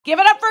Give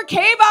it up for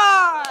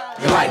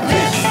Kvon! Like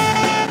this.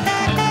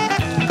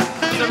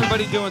 What's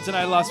everybody doing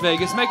tonight in Las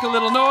Vegas? Make a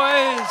little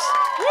noise.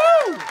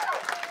 Woo!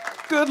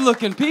 Good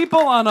looking people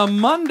on a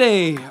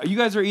Monday. You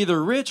guys are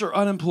either rich or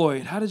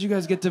unemployed. How did you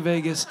guys get to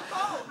Vegas?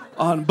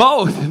 On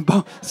both.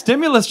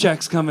 Stimulus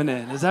checks coming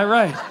in. Is that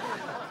right?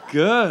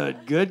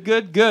 Good, good,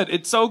 good, good.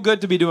 It's so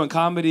good to be doing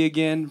comedy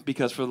again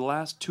because for the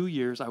last 2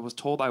 years I was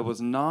told I was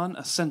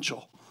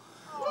non-essential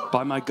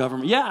by my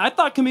government. Yeah, I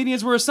thought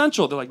comedians were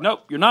essential. They're like,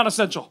 nope, you're not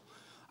essential.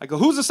 I go,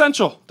 who's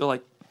essential? They're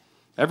like,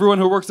 everyone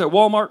who works at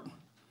Walmart,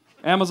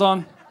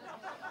 Amazon,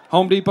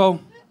 Home Depot,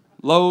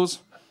 Lowe's,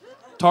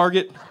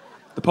 Target,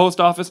 the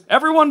post office.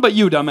 Everyone but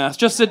you, dumbass.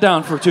 Just sit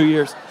down for 2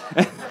 years.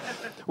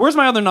 Where's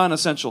my other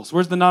non-essentials?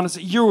 Where's the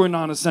non-essential? You were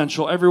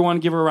non-essential. Everyone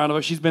give her a round of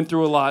applause. She's been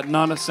through a lot.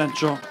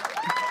 Non-essential.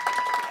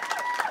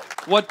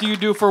 What do you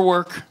do for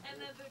work?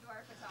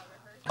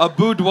 I'm a A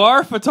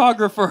boudoir boudoir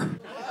photographer.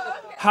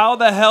 photographer. How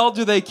the hell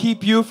do they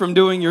keep you from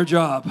doing your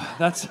job?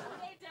 That's...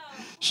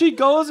 She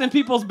goes in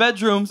people's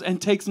bedrooms and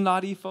takes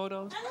naughty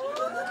photos.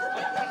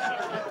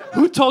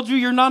 Who told you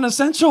you're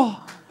non-essential?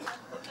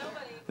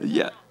 Nobody.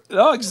 Yeah.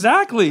 Oh,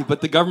 exactly. But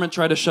the government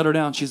tried to shut her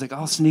down. She's like,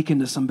 I'll sneak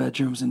into some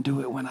bedrooms and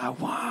do it when I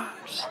want.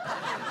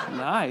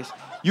 Nice.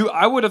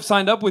 I would have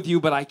signed up with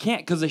you, but I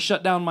can't because they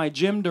shut down my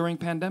gym during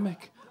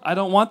pandemic. I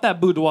don't want that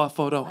boudoir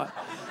photo.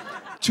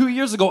 2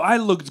 years ago, I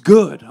looked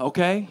good,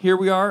 okay? Here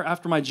we are.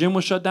 After my gym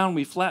was shut down,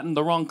 we flattened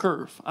the wrong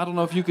curve. I don't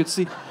know if you could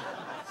see.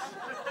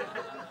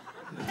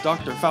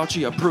 Dr.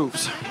 Fauci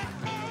approves.